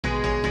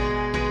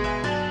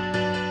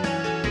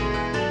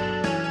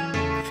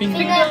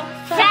Finger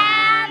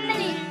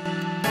Family.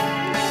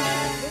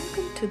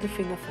 Welcome to the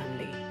Finger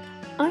Family.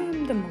 I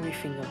am the Mommy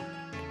Finger.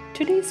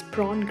 Today's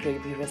prawn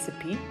gravy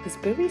recipe is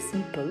very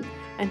simple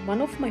and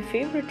one of my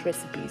favorite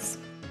recipes.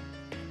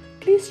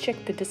 Please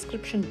check the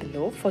description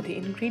below for the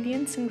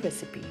ingredients and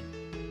recipe.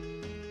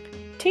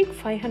 Take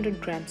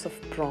 500 grams of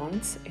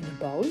prawns in a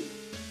bowl,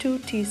 2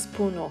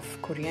 teaspoons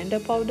of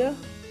coriander powder,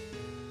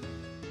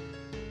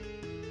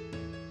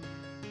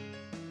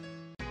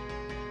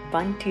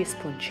 1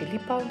 teaspoon chili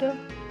powder,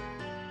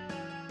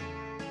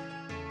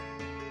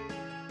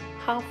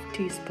 half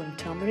teaspoon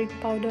turmeric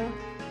powder,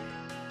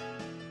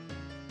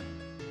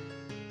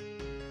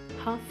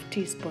 half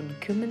teaspoon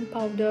cumin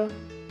powder.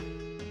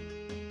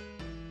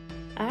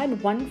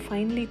 Add 1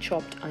 finely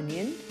chopped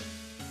onion,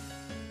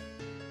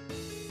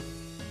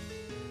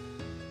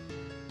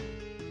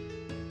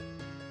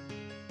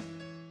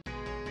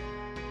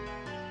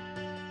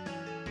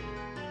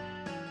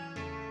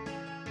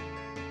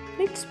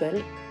 mix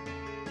well.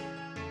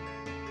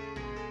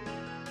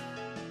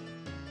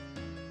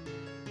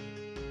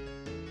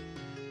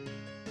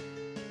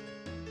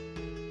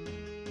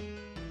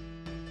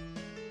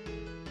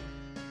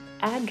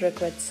 Add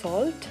required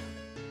salt,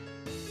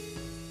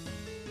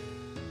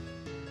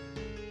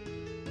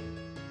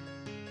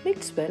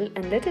 mix well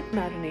and let it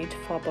marinate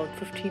for about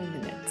 15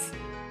 minutes.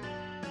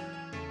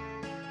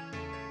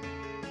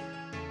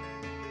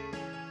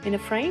 In a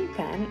frying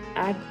pan,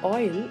 add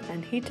oil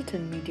and heat it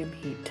in medium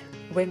heat.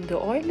 When the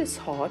oil is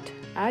hot,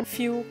 add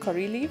few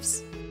curry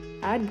leaves,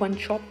 add 1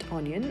 chopped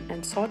onion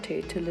and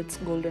sauté till it's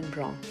golden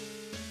brown.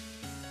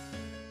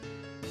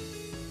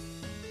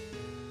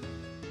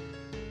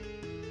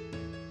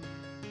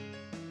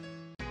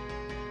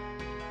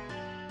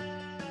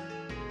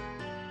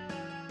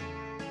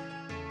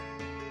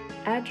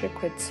 Add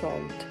required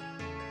salt.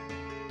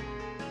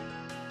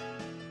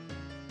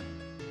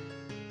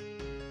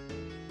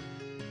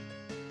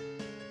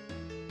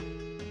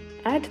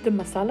 Add the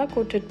masala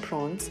coated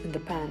prawns in the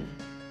pan.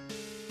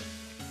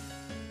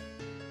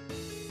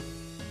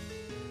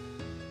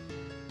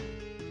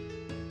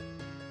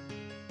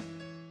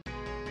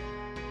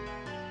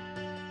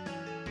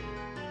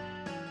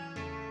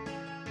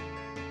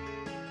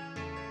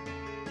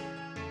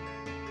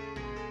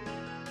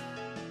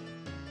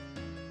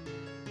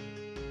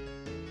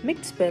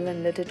 Mix well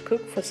and let it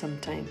cook for some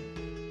time.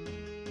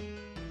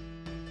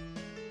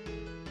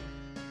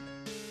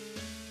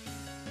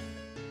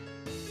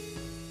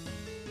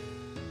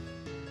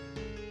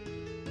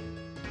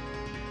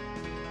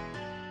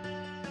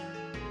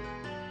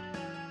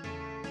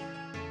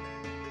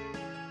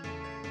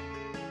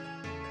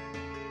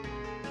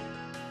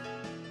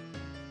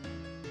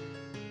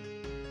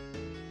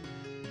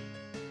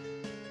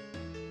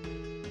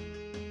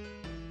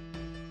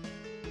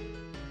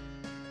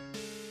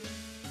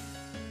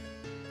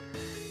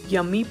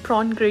 Yummy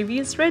prawn gravy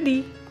is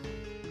ready.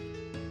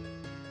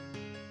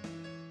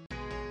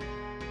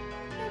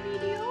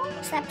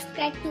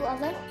 Subscribe to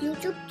our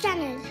YouTube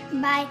channel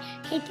by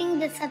hitting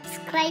the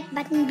subscribe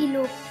button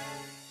below.